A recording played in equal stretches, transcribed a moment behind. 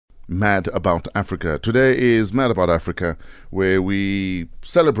Mad About Africa. Today is Mad About Africa, where we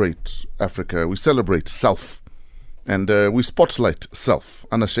celebrate Africa, we celebrate self, and we spotlight self,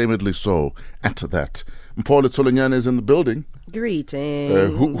 unashamedly so, at that. Mpho Letsolonyane is in the building.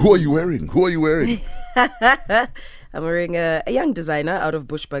 Greetings. Who are you wearing? Who are you wearing? I'm wearing a young designer out of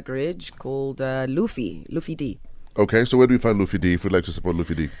Bushbuck Ridge called Luffy D. Okay, so where do we find Luffy D if we'd like to support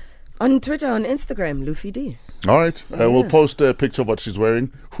Luffy D? On Twitter, on Instagram, Luffy D. All right. We'll post a picture of what she's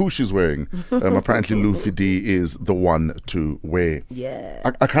wearing, who she's wearing. Apparently, Luffy D is the one to wear. Yeah.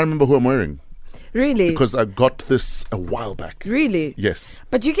 I can't remember who I'm wearing. Really? Because I got this a while back. Really? Yes.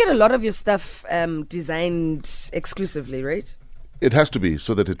 But you get a lot of your stuff designed exclusively, right? It has to be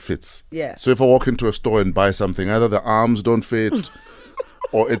so that it fits. Yeah. So if I walk into a store and buy something, either the arms don't fit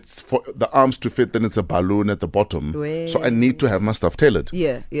or it's for the arms to fit, then it's a balloon at the bottom. Way. So I need to have my stuff tailored.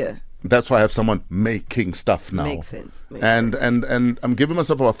 Yeah. That's why I have someone making stuff now. Makes sense. And I'm giving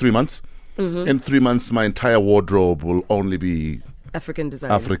myself about 3 months. Mm-hmm. In 3 months, my entire wardrobe will only be African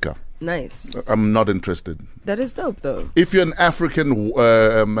design. Africa. Nice. I'm not interested. That is dope, though. If you're an African,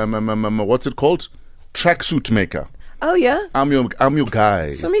 what's it called? Tracksuit maker. Oh, yeah? I'm your guy.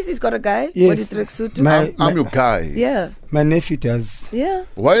 So means he's got a guy? Yes. What did Tracksuit do? I'm your guy. Yeah. My nephew does. Yeah.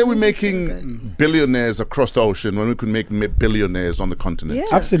 Why are we making billionaires across the ocean when we can make billionaires on the continent? Yeah.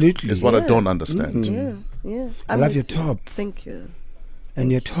 Absolutely. Is what I don't understand. Yeah. I love your top. Thank you.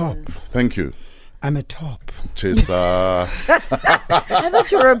 And your top. Thank you. I'm a top. Cheers. I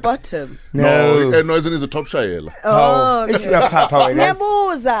thought you were a bottom. No, isn't it a top shayela? Oh, It's your papa.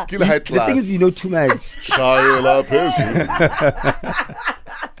 Nebuza. Kill high The class. thing is, you know too much. Shayela person.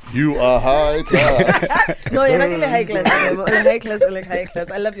 You are high class. No, you're not really high class. High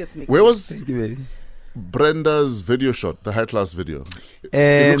class. I love your sneakers. Where was Thank you, baby. Brenda's video shot, the high class video?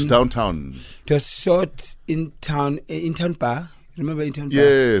 It looks downtown. It was shot in town bar. Remember in town bar?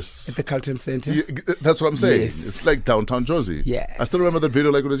 Yes. At the Carlton Center? Yeah, that's what I'm saying. Yes. It's like downtown Josie. Yes. I still remember that video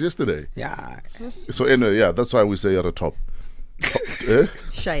like it was yesterday. Yeah. So anyway, yeah, that's why we say you're a top.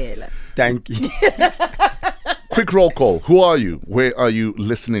 Shayela. Thank you. Quick roll call. Who are you? Where are you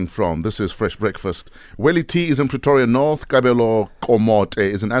listening from? This is Fresh Breakfast. Welly T is in Pretoria North. Kabelo Komote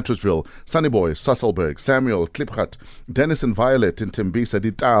is in Atteridgeville. Sunny Boy, Sasolburg. Samuel Klipgat. Dennis and Violet in Tembisa.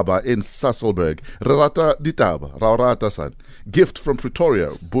 Ditaba in Sasolburg. Rarata Ditaba. Raurata San. Gift from Pretoria.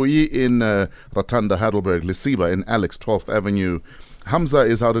 Buyi in Ratanda, Heidelberg. Lisiba in Alex, 12th Avenue. Hamza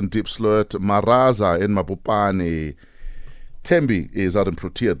is out in Diepsloot. Maraza in Mapupani. Tembi is out in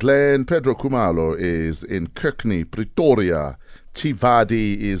Protea Glen. Pedro Kumalo is in Kirkney, Pretoria.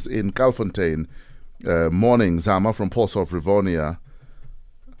 Chivadi is in Calfontein. Morning, Zama from Portsmouth, Rivonia.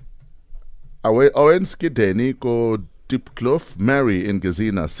 Owenski Deni go Dipkloof. Mary in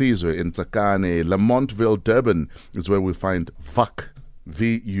Gezina. Caesar in Tsakane. Lamontville, Durban is where we find VUC.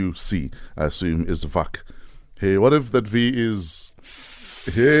 V-U-C, I assume is VUC. Hey, what if that V is...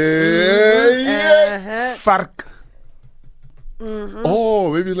 Hey, Fark. Mm-hmm.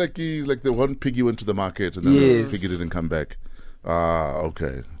 Oh, maybe like the one piggy went to the market and then the piggy didn't come back.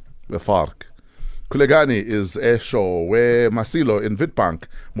 Okay. The FARC. Kulegani is Esho, where Masilo in Witbank,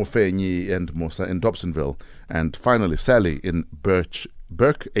 Mofenyi and Mosa in Dobsonville, and finally Sally in Birch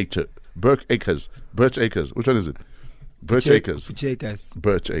Acres. Which one is it? Birch Acres.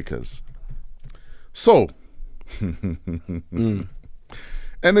 Birch Acres. So,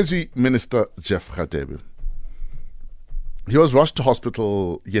 Energy Minister Jeff Radebe. He was rushed to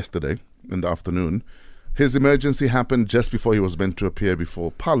hospital yesterday in the afternoon. His emergency happened just before he was meant to appear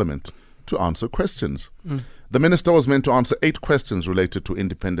before Parliament to answer questions. The minister was meant to answer 8 questions related to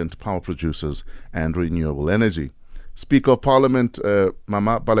independent power producers and renewable energy. Speaker of Parliament,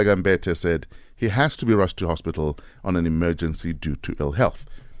 Mama Balagambete, said he has to be rushed to hospital on an emergency due to ill health.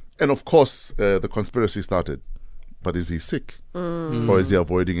 And of course, the conspiracy started. But is he sick? Or is he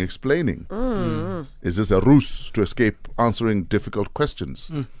avoiding explaining? Is this a ruse to escape answering difficult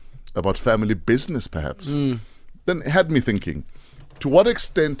questions about family business, perhaps? Then it had me thinking, to what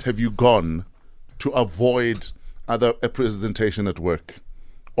extent have you gone to avoid either a presentation at work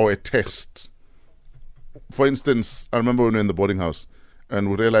or a test? For instance, I remember when we were in the boarding house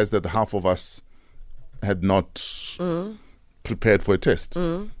and we realized that half of us had not prepared for a test.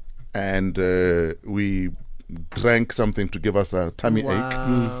 And we drank something to give us a tummy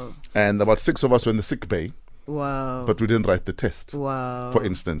ache. And about 6 of us were in the sick bay. Wow. But we didn't write the test. Wow. For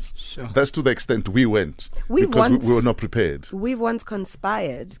instance. Sure. That's to the extent we went. We were not prepared. We've once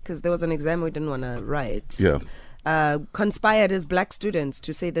conspired, because there was an exam we didn't want to write. Yeah. Conspired as black students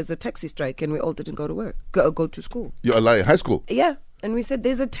to say there's a taxi strike and we all didn't go to work, go to school. You're lying. High school? Yeah. And we said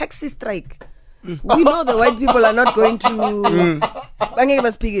there's a taxi strike. We know the white people are not going to Bangeke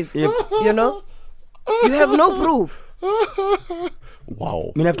Baspigis. You know? You have no proof.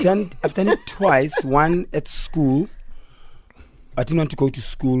 Wow. I mean, I've done it twice. One at school. I didn't want to go to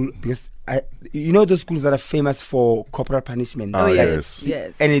school because you know those schools that are famous for corporal punishment. Oh, yes.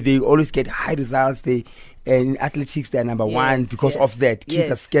 Yes. And they always get high results. And in athletics they're number one because of that.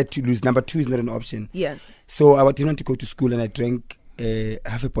 Kids are scared to lose. Number two is not an option. Yeah. So I didn't want to go to school, and I drank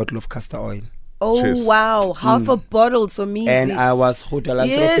half a bottle of castor oil. Oh, Cheers. wow. Half a bottle, so measy. And I was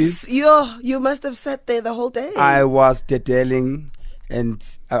Yes, you must have sat there the whole day. I was dedeling, and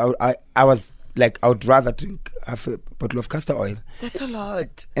I was like, I would rather drink half a bottle of castor oil. That's a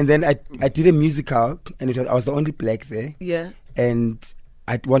lot. And then I did a musical, and I was the only black there. Yeah. And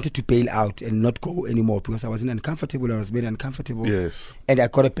I wanted to bail out and not go anymore because I wasn't uncomfortable. I was very uncomfortable. Yes. And I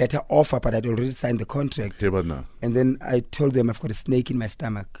got a better offer, but I'd already signed the contract. Now. And then I told them I've got a snake in my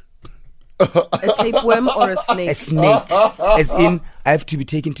stomach. A tapeworm or a snake? A snake. As in, I have to be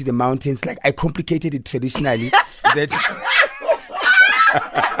taken to the mountains. Like, I complicated it traditionally. That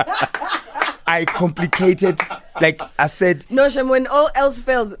I complicated, like I said. No, Shem, when all else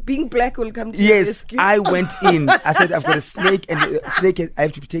fails, being black will come to your rescue. I went in. I said, I've got a snake, and the snake, I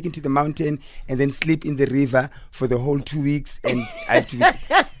have to be taken to the mountain and then sleep in the river for the whole 2 weeks. And I have to be.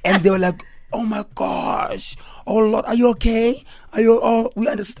 And they were like, oh my gosh, oh Lord, are you okay? Are you? Oh, we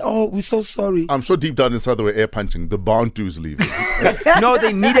understand. Oh, we're so sorry. I'm sure deep down inside they were air punching. The Bantu's leaving. No,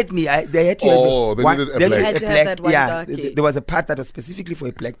 they needed me. They had to. Needed a black. You had to have that one darkie. There was a part that was specifically for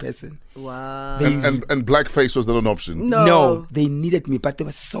a black person. Wow. And blackface was not an option. No, they needed me, but they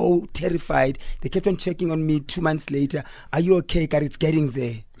were so terrified. They kept on checking on me 2 months later. Are you okay, God? It's getting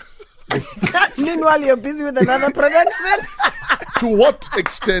there. Meanwhile, you're busy with another production. To what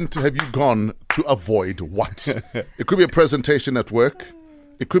extent have you gone to avoid what? It could be a presentation at work.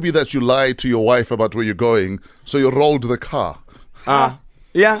 It could be that you lied to your wife about where you're going, so you rolled the car.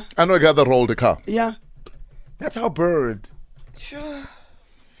 Yeah. I know a guy that rolled a car. Yeah. That's how bird. Sure.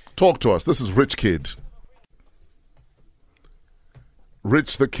 Talk to us. This is Rich Kid.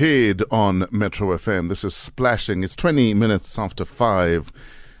 Rich the Kid on Metro FM. This is Splashing. It's 20 minutes after 5.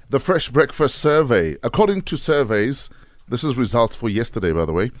 The Fresh Breakfast Survey. According to surveys, this is results for yesterday, by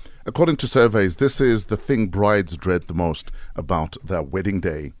the way. According to surveys, this is the thing brides dread the most about their wedding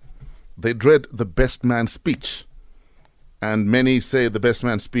day. They dread the best man speech. And many say the best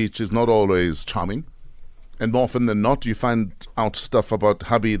man speech is not always charming. And more often than not, you find out stuff about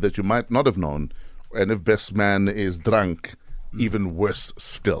hubby that you might not have known. And if best man is drunk, even worse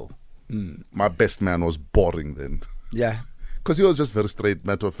still. My best man was boring then. Yeah. Because he was just very straight,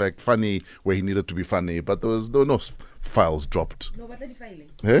 matter of fact, funny where he needed to be funny, but there were no files dropped. No, but that's filing.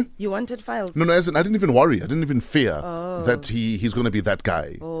 Eh? You wanted files? No, as in, I didn't even worry. I didn't even fear that he's going to be that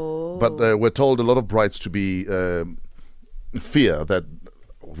guy. But we're told a lot of brides to be fear that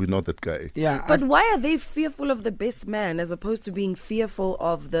we're not that guy. Yeah. But why are they fearful of the best man as opposed to being fearful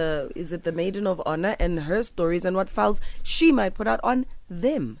of the maiden of honor and her stories and what files she might put out on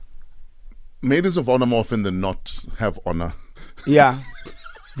them? Maidens of honor more often than not have honor. Yeah,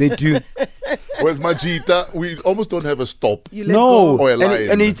 they do. Whereas Majita, we almost don't have a stop. No, or a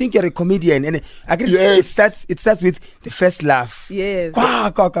line. And you think you're a comedian, and I guess it starts with the first laugh. Yes.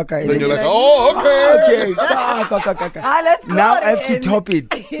 Then you're like, oh, okay. Let's go. Now I have to top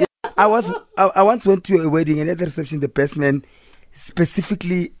it. Yeah. I once went to a wedding, and at the reception, the best man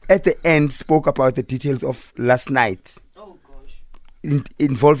specifically at the end spoke about the details of last night. Oh gosh.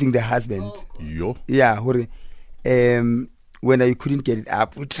 Involving the husband. Yo. Yeah. When I couldn't get it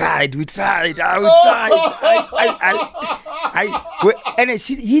up, we tried. He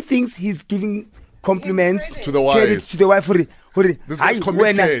thinks he's giving compliments to the wife. To the wife for this guy's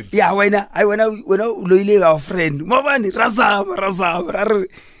committed. When our friend,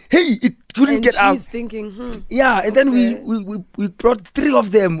 hey, it couldn't get up. She's thinking, Yeah, and then we brought 3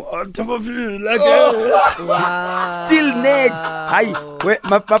 of them on top of you, like wow. Still next.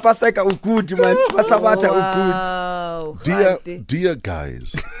 Papa Saka good man, Pasabata good. Dear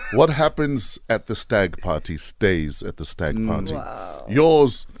guys, what happens at the stag party stays at the stag party. Wow.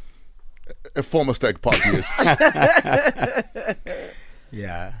 Yours, a former stag partyist.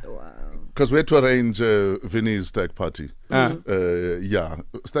 Yeah. Wow. Because we had to arrange Vinny's stag party.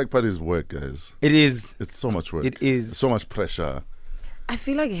 Stag parties work, guys. It is. It's so much work. It is. So much pressure. I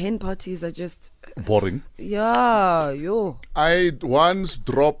feel like hen parties are just Boring. Yeah, yo. I once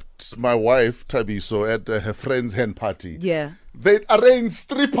dropped my wife, Tabiso, at her friend's hen party. Yeah. They arrange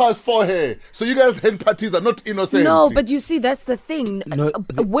strippers for her. So you guys' hen parties are not innocent. No, but you see, that's the thing. No,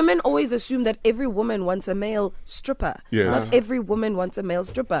 Women always assume that every woman wants a male stripper. Yes. Not every woman wants a male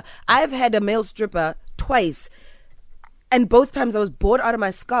stripper. I've had a male stripper twice, and both times I was bored out of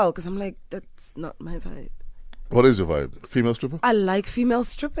my skull because I'm like, that's not my vibe. What is your vibe? Female stripper? I like female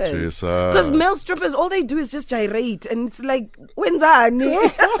strippers. Jeez, Because male strippers, all they do is just gyrate. And it's like, when's that?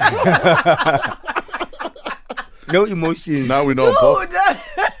 No emotion. Now we know. Dude.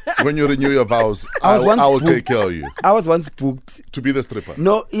 When you renew your vows, I was once I will booked. take care of you. I was once booked. To be the stripper.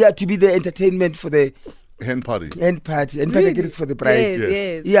 No, yeah, to be the entertainment for the Hen party. end party. End party is for the bride.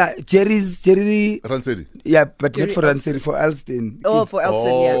 Yes. Yeah, Jerry. Ransedi. Yeah, but Jerry not for Ranseri, for Alston. Oh, for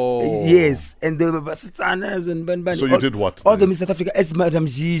Elson, yeah. Oh. Yes, and the Basitanas and Ban. So you did what All then? the Miss South Africa as Madame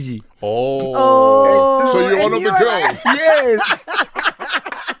Gigi. Oh. So you're one of and the you were girls. Yes.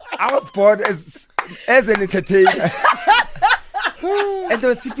 I was born as an entertainer. And they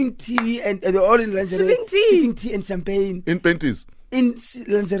were sipping tea and they were all in lingerie. Sipping tea and champagne. In panties. In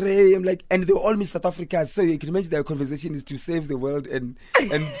lingerie. I'm like, and they were all Miss South Africa. So you can imagine their conversation is to save the world and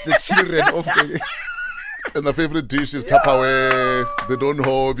the children of the... And the favorite dish is Tupperware. They don't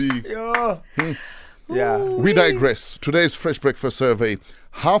hobby. Yeah. We digress. Today's Fresh Breakfast survey.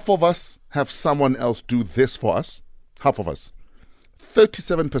 Half of us have someone else do this for us. Half of us.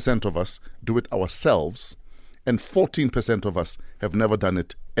 37% of us do it ourselves. And 14% of us have never done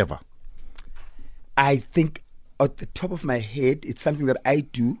it ever. I think at the top of my head, it's something that I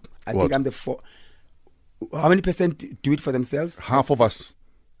do. I What? think I'm the four. How many percent do it for themselves? Half of us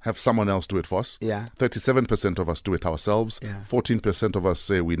have someone else do it for us. Yeah. 37% of us do it ourselves. Yeah. 14% of us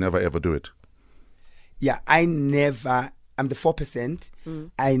say we never ever do it. Yeah, I'm the 4%.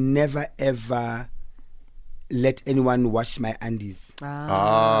 I never ever let anyone wash my undies.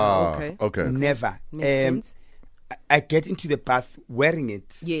 Okay. Okay. Never. Makes sense. I get into the bath wearing it.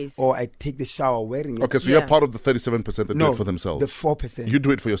 Yes. Or I take the shower wearing it. Okay, so Yeah. you're part of the 37% that do No, it for themselves. the 4%. You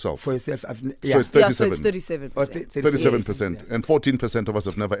do it for yourself. For yourself. So Yeah. it's Yeah, so 37. it's 37%. Or 37%. And 14% of us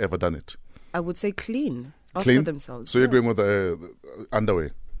have never ever done it. I would say clean after Clean? themselves. So you're yeah. going with the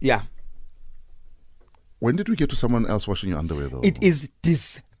underwear. Yeah. When did we get to someone else washing your underwear though? It is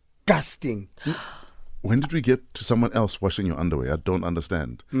disgusting. When did we get to someone else washing your underwear? I don't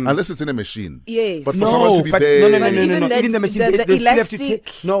understand. Unless it's in a machine. Yes. But for someone to be there. no. But even that- Even the machine, the they still have to elastic-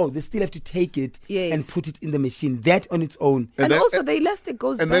 take. No, they still have to take it Yes. and put it in the machine. That on its own. And then- also the elastic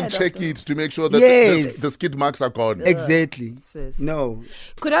goes And bad then check after. it to make sure that Yes. the skid marks are gone. Exactly. Sis. No.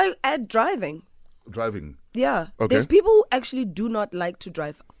 Could I add driving? Driving. Yeah. Okay. There's people who actually do not like to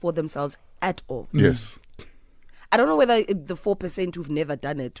drive for themselves at all. Yes. I don't know whether the 4% who've never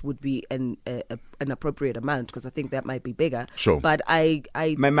done it would be an appropriate amount, because I think that might be bigger. Sure. But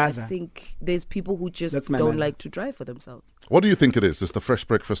My mother. I think there's people who just That's my don't mother. like to drive for themselves. What do you think it is? It's the Fresh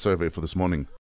Breakfast survey for this morning.